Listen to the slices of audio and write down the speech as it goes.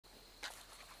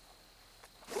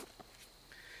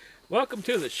Welcome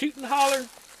to the Shootin Holler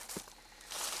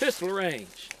pistol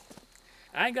range.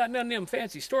 I ain't got none of them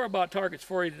fancy store-bought targets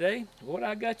for you today. What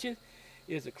I got you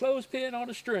is a clothespin on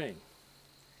a string.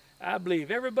 I believe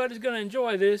everybody's going to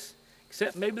enjoy this,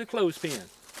 except maybe the clothespin.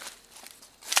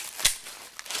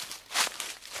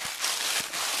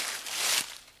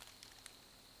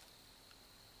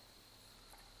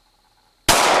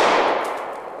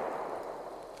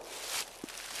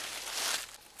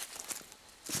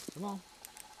 Come on,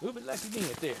 move it like you mean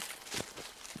it there.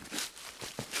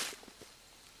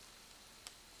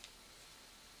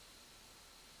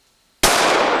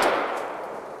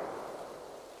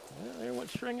 Well, there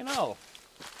went stringing off.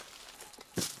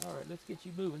 All right, let's get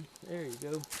you moving. There you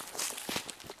go.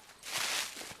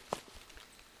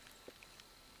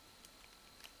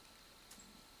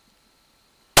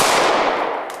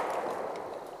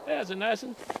 That's a nice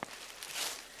one.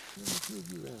 Let me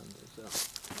move you around there. So.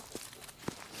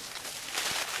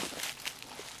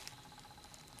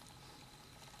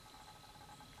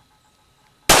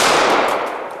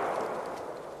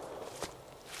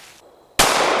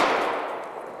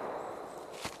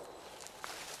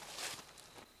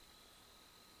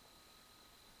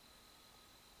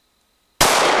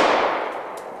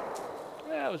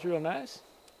 That was real nice.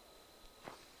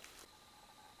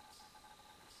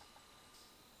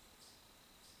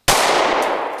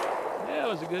 That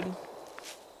was a good one.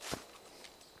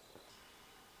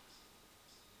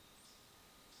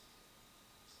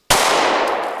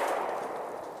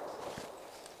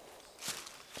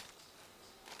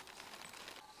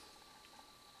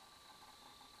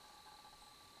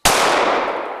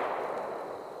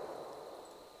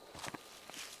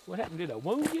 What happened? Did I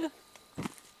wound you?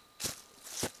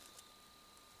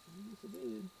 Yes, it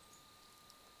did.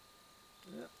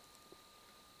 Yep.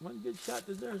 One good shot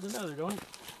deserves another, don't it?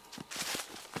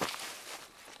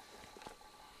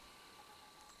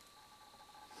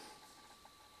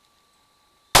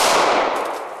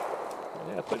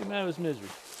 Yeah, put him out of his misery.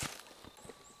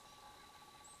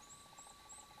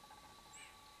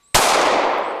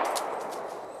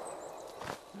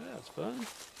 That was fun.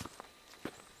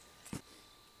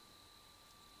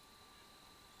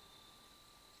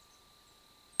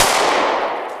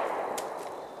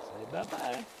 Say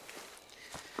bye-bye.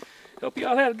 Hope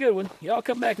y'all had a good one. Y'all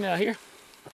come back now here.